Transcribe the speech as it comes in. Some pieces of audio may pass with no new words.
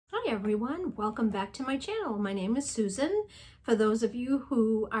everyone, welcome back to my channel. My name is Susan. For those of you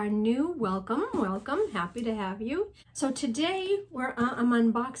who are new, welcome, happy to have you. So today I'm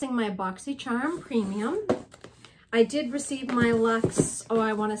unboxing my Boxycharm Premium. I did receive my Luxe,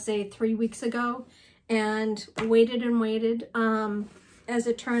 I want to say 3 weeks ago, and waited and waited. As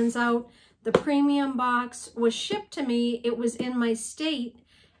it turns out, the Premium box was shipped to me. It was in my state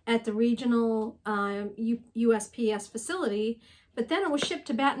at the regional USPS facility, but then it was shipped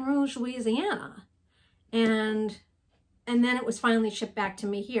to Baton Rouge, Louisiana, and then it was finally shipped back to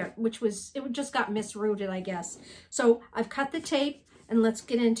me here, it just got misrouted, I guess. So I've cut the tape, and let's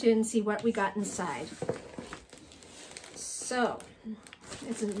get into it and see what we got inside. So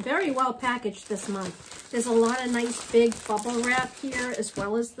it's very well packaged this month. There's a lot of nice big bubble wrap here, as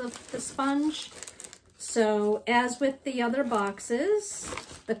well as the sponge. So as with the other boxes,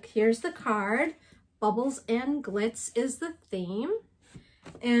 here's the card. Bubbles and glitz is the theme.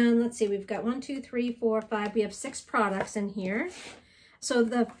 And let's see, we've got 1, 2, 3, 4, 5. We have 6 products in here.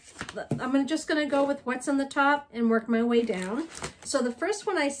 So I'm just gonna go with what's on the top and work my way down. So the first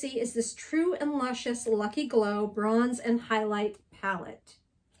one I see is this True and Luscious Lucky Glow Bronze and Highlight Palette.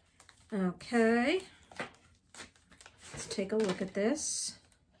 Okay, let's take a look at this.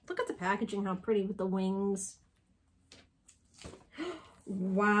 Look at the packaging, how pretty with the wings.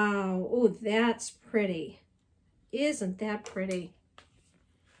 Wow, oh, that's pretty. Isn't that pretty?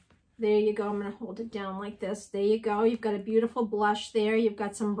 There you go. I'm going to hold it down like this. There you go. You've got a beautiful blush there. You've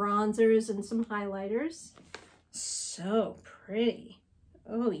got some bronzers and some highlighters. So pretty.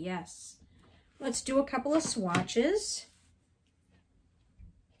 Oh, yes. Let's do a couple of swatches.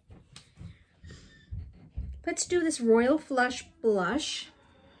 Let's do this Royal Flush Blush.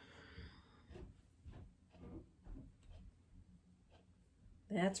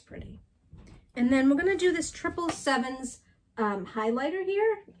 That's pretty. And then we're going to do this 777's highlighter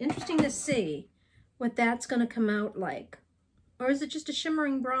here. Interesting to see what that's going to come out like. Or is it just a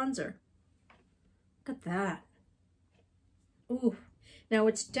shimmering bronzer? Look at that. Ooh. Now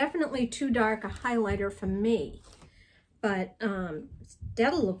it's definitely too dark a highlighter for me. But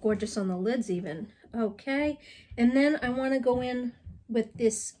that'll look gorgeous on the lids even. Okay. And then I want to go in with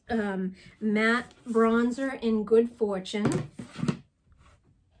this matte bronzer in Good Fortune.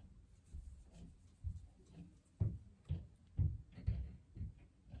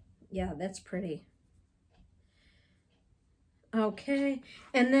 Yeah, that's pretty. Okay,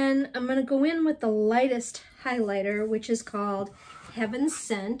 and then I'm going to go in with the lightest highlighter, which is called Heaven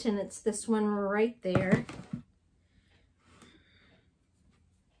Sent, and it's this one right there.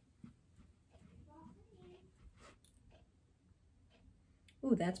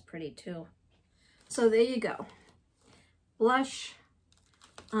 Ooh, that's pretty too. So there you go. Blush,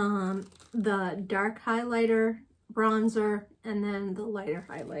 the dark highlighter, bronzer, and then the lighter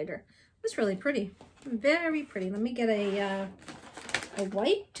highlighter. It's really pretty, very pretty. Let me get a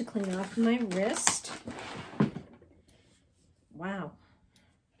wipe to clean off my wrist. Wow,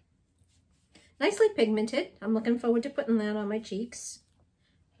 nicely pigmented. I'm looking forward to putting that on my cheeks.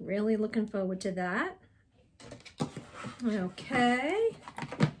 Really looking forward to that. Okay,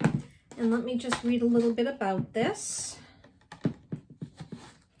 and let me just read a little bit about this.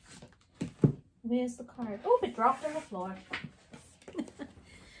 Where's the card? Oh, it dropped on the floor.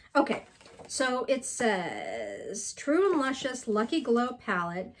 Okay, so it says, True and Luscious Lucky Glow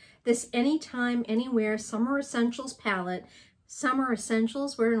Palette. This anytime, anywhere Summer Essentials palette. Summer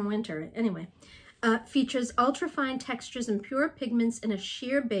Essentials? We're in winter. Anyway, features ultrafine textures and pure pigments in a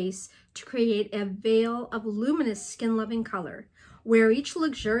sheer base to create a veil of luminous skin-loving color. Wear each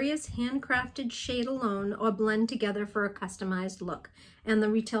luxurious handcrafted shade alone or blend together for a customized look. And the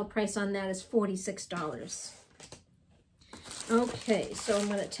retail price on that is $46. Okay, so I'm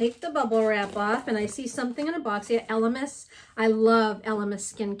going to take the bubble wrap off, and I see something in a box here. Elemis. I love Elemis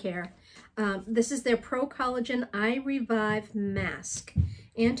skincare. This is their Pro Collagen Eye Revive Mask.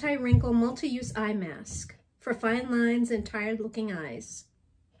 Anti-wrinkle multi-use eye mask for fine lines and tired-looking eyes.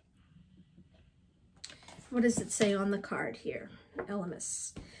 What does it say on the card here?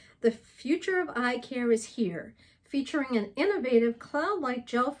 Elemis. The future of eye care is here. Featuring an innovative cloud-like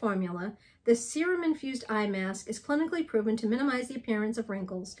gel formula, this serum-infused eye mask is clinically proven to minimize the appearance of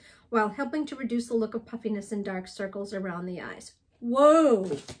wrinkles while helping to reduce the look of puffiness and dark circles around the eyes.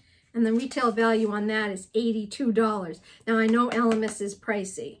 Whoa! And the retail value on that is $82. Now, I know Elemis is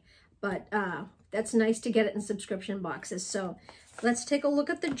pricey, but that's nice to get it in subscription boxes. So let's take a look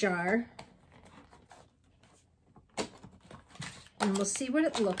at the jar. And we'll see what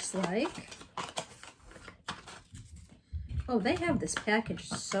it looks like. Oh, they have this packaged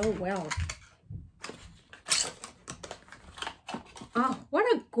so well. Oh, what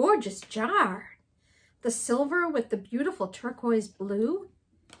a gorgeous jar. The silver with the beautiful turquoise blue.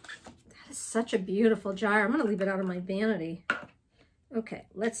 That is such a beautiful jar. I'm going to leave it out of my vanity. Okay,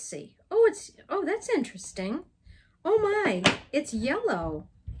 let's see. Oh, that's interesting. Oh my, it's yellow.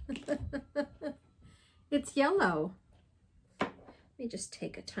 It's yellow. Let me just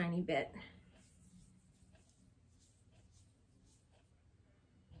take a tiny bit.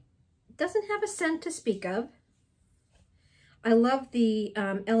 It doesn't have a scent to speak of. I love the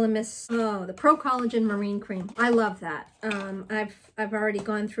Elemis, the Pro Collagen Marine Cream. I love that. I've already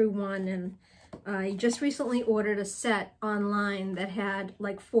gone through one, and I just recently ordered a set online that had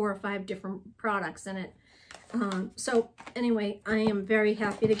like 4 or 5 different products in it. So anyway, I am very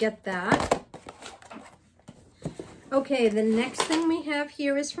happy to get that. Okay, the next thing we have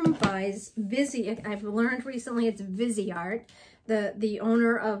here is from Visi. I've learned recently it's Viziart. The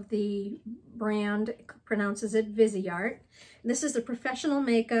owner of the brand pronounces it Viziart. This is a professional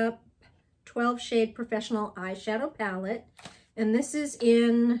makeup 12 shade professional eyeshadow palette, and this is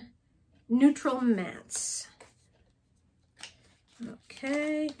in neutral mattes.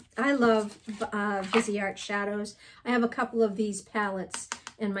 Okay, I love Viziart shadows. I have a couple of these palettes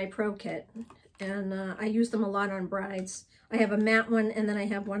in my pro kit, and I use them a lot on brides. I have a matte one, and then I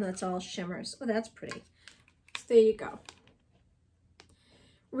have one that's all shimmers. Oh, that's pretty. So there you go.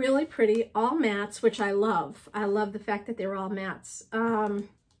 Really pretty, all mattes, which I love. I love the fact that they're all mattes.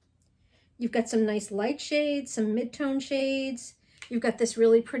 You've got some nice light shades, some mid-tone shades. You've got this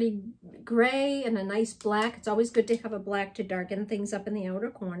really pretty gray and a nice black. It's always good to have a black to darken things up in the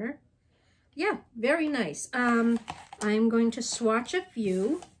outer corner. Yeah, very nice. I'm going to swatch a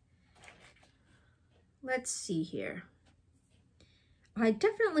few. Let's see here. I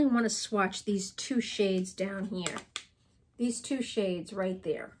definitely want to swatch these 2 shades down here. These 2 shades right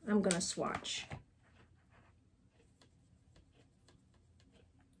there, I'm going to swatch.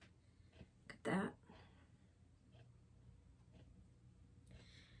 Look at that.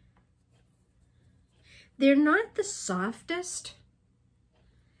 They're not the softest.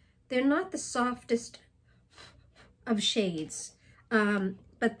 They're not the softest of shades,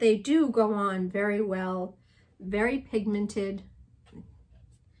 but they do go on very well, very pigmented.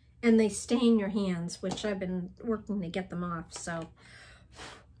 And they stain your hands, which I've been working to get them off. So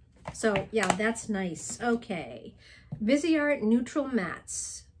yeah, that's nice. Okay, Viziart Neutral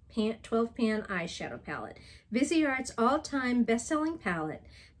Mattes 12 pan eyeshadow palette. Viziart's all-time best-selling palette.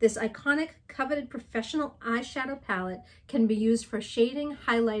 This iconic, coveted professional eyeshadow palette can be used for shading,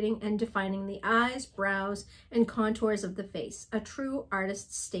 highlighting, and defining the eyes, brows, and contours of the face. A true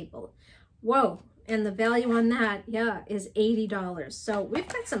artist's staple. Whoa. And the value on that, yeah, is $80. So we've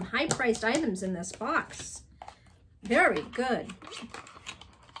got some high-priced items in this box. Very good.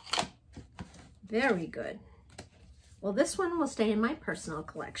 Very good. Well, this one will stay in my personal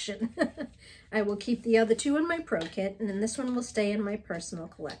collection. I will keep the other 2 in my pro kit, and then this one will stay in my personal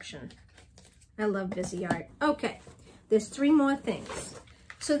collection. I love Viziart. Okay, there's 3 more things.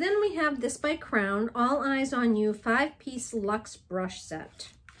 So then we have this by Crown, All Eyes on You 5-piece Luxe brush set.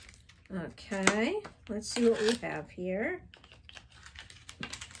 Okay, let's see what we have here.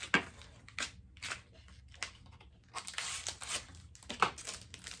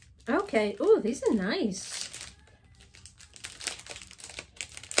 Okay, ooh, these are nice.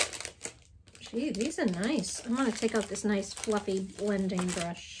 Gee, these are nice. I'm gonna take out this nice fluffy blending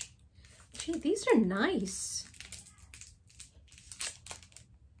brush. Gee, these are nice.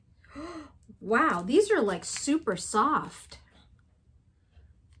 Wow, these are like super soft.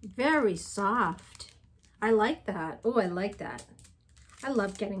 Very soft. I like that. Oh, I like that. I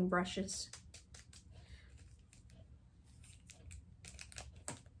love getting brushes.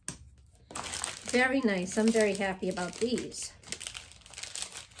 Very nice. I'm very happy about these.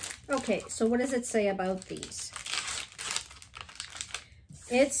 Okay, so what does it say about these?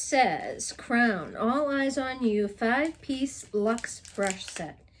 It says, Crown, All Eyes on You 5-piece Luxe brush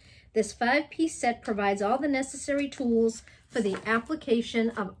set. This 5-piece set provides all the necessary tools for the application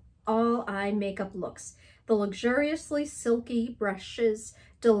of all eye makeup looks. The luxuriously silky brushes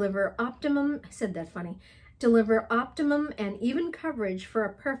deliver optimum, I said that funny, deliver optimum and even coverage for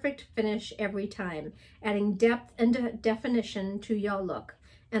a perfect finish every time, adding depth and definition to your look.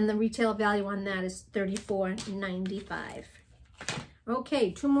 And the retail value on that is $34.95.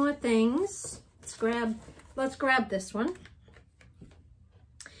 Okay, 2 more things. Let's grab this one.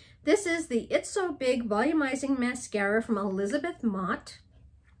 This is the It's So Big Volumizing Mascara from Elizabeth Mott.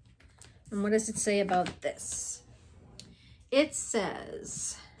 And what does it say about this? It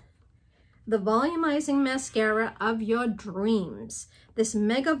says, the volumizing mascara of your dreams. This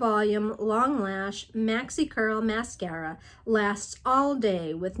Mega Volume Long Lash Maxi Curl Mascara lasts all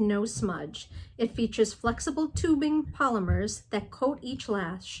day with no smudge. It features flexible tubing polymers that coat each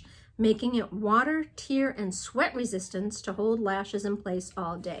lash, making it water, tear, and sweat resistant to hold lashes in place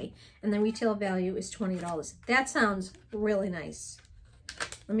all day. And the retail value is $20. That sounds really nice.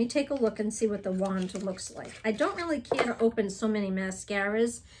 Let me take a look and see what the wand looks like. I don't really care to open so many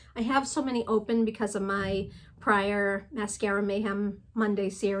mascaras. I have so many open because of my prior Mascara Mayhem Monday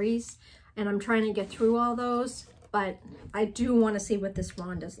series, and I'm trying to get through all those, but I do want to see what this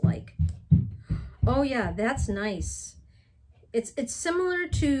wand is like. Oh yeah, that's nice. It's similar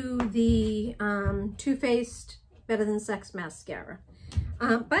to the Too Faced Better Than Sex mascara,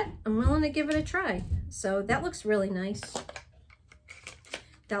 but I'm willing to give it a try. So that looks really nice.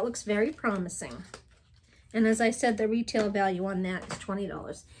 That looks very promising. And as I said, the retail value on that is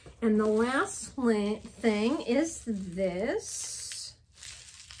 $20. And the last thing is this.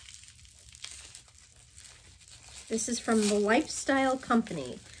 This is from the Lifestyle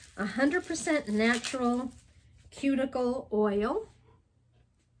Company. 100% natural cuticle oil.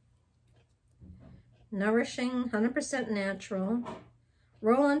 Nourishing, 100% natural.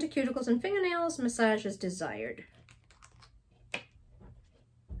 Roll onto cuticles and fingernails. Massage as desired.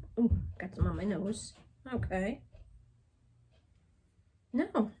 Ooh, got some on my nose. Okay.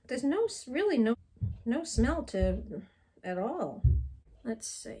 No, there's really no smell to at all. Let's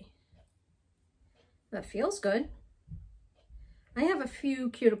see. That feels good. I have a few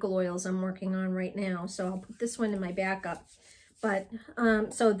cuticle oils I'm working on right now, so I'll put this one in my backup. But,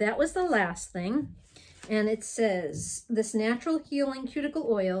 so that was the last thing. And it says, this natural healing cuticle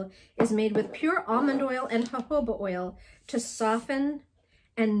oil is made with pure almond oil and jojoba oil to soften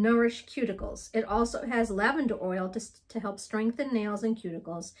and nourish cuticles. It also has lavender oil to help strengthen nails and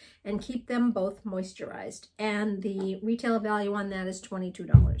cuticles and keep them both moisturized. And the retail value on that is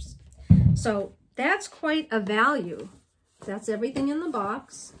 $22. So that's quite a value. That's everything in the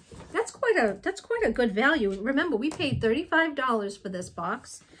box. That's quite a good value. Remember, we paid $35 for this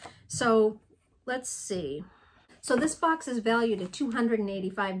box. So let's see. So this box is valued at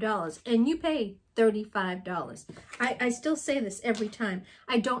 $285 and you pay $35. I still say this every time.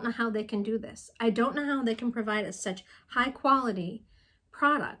 I don't know how they can do this. I don't know how they can provide us such high quality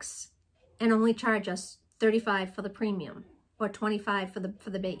products and only charge us $35 for the premium or $25 for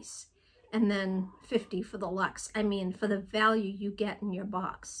the base and then $50 for the luxe. I mean, for the value you get in your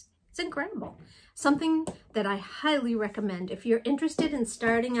box. It's incredible. Something that I highly recommend. If you're interested in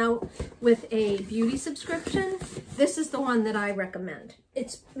starting out with a beauty subscription, this is the one that I recommend.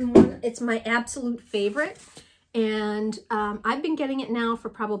 It's my absolute favorite. And I've been getting it now for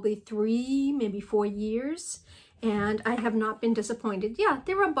probably 3, maybe 4 years. And I have not been disappointed. Yeah,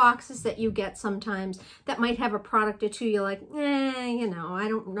 there are boxes that you get sometimes that might have a product or two. You're like, you know, I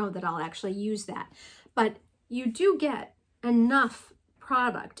don't know that I'll actually use that. But you do get enough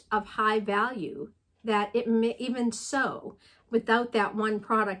product of high value that it may, even so, without that one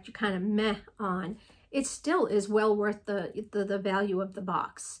product you kind of meh on, it still is well worth the value of the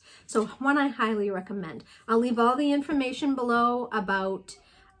box. So one I highly recommend. I'll leave all the information below about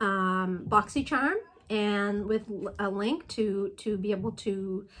Boxycharm and with a link to be able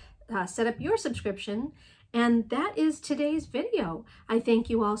to set up your subscription. And that is today's video. I thank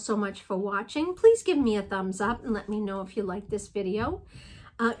you all so much for watching. Please give me a thumbs up and let me know if you like this video.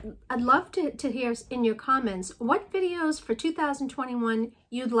 I'd love to hear in your comments what videos for 2021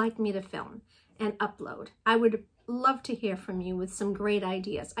 you'd like me to film and upload. I would love to hear from you with some great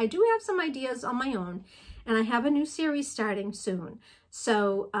ideas. I do have some ideas on my own, and I have a new series starting soon.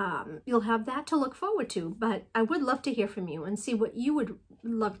 So you'll have that to look forward to, but I would love to hear from you and see what you would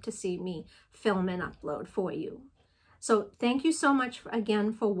love to see me film and upload for you. So thank you so much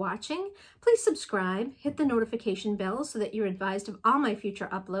again for watching. Please subscribe, hit the notification bell so that you're advised of all my future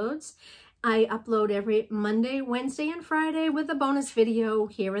uploads. I upload every Monday, Wednesday, and Friday with a bonus video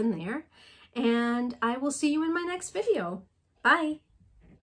here and there. And I will see you in my next video. Bye.